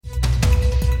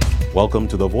Welcome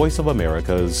to the Voice of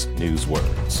America's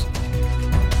Newswords.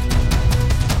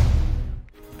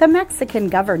 The Mexican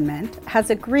government has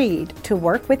agreed to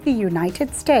work with the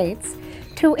United States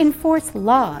to enforce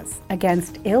laws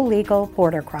against illegal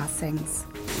border crossings.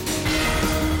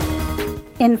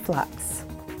 Influx.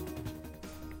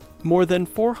 More than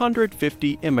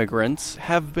 450 immigrants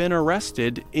have been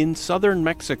arrested in southern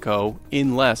Mexico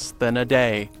in less than a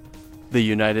day. The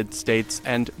United States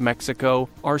and Mexico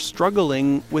are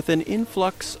struggling with an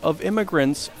influx of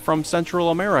immigrants from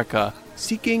Central America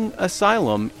seeking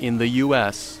asylum in the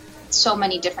U.S. So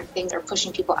many different things are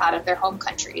pushing people out of their home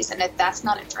countries, and if that's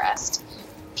not addressed,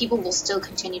 people will still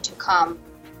continue to come.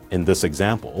 In this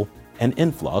example, an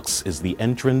influx is the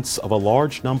entrance of a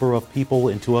large number of people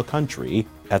into a country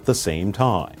at the same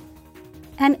time.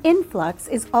 An influx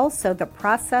is also the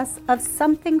process of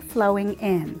something flowing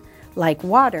in, like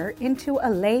water into a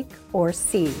lake or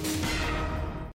sea.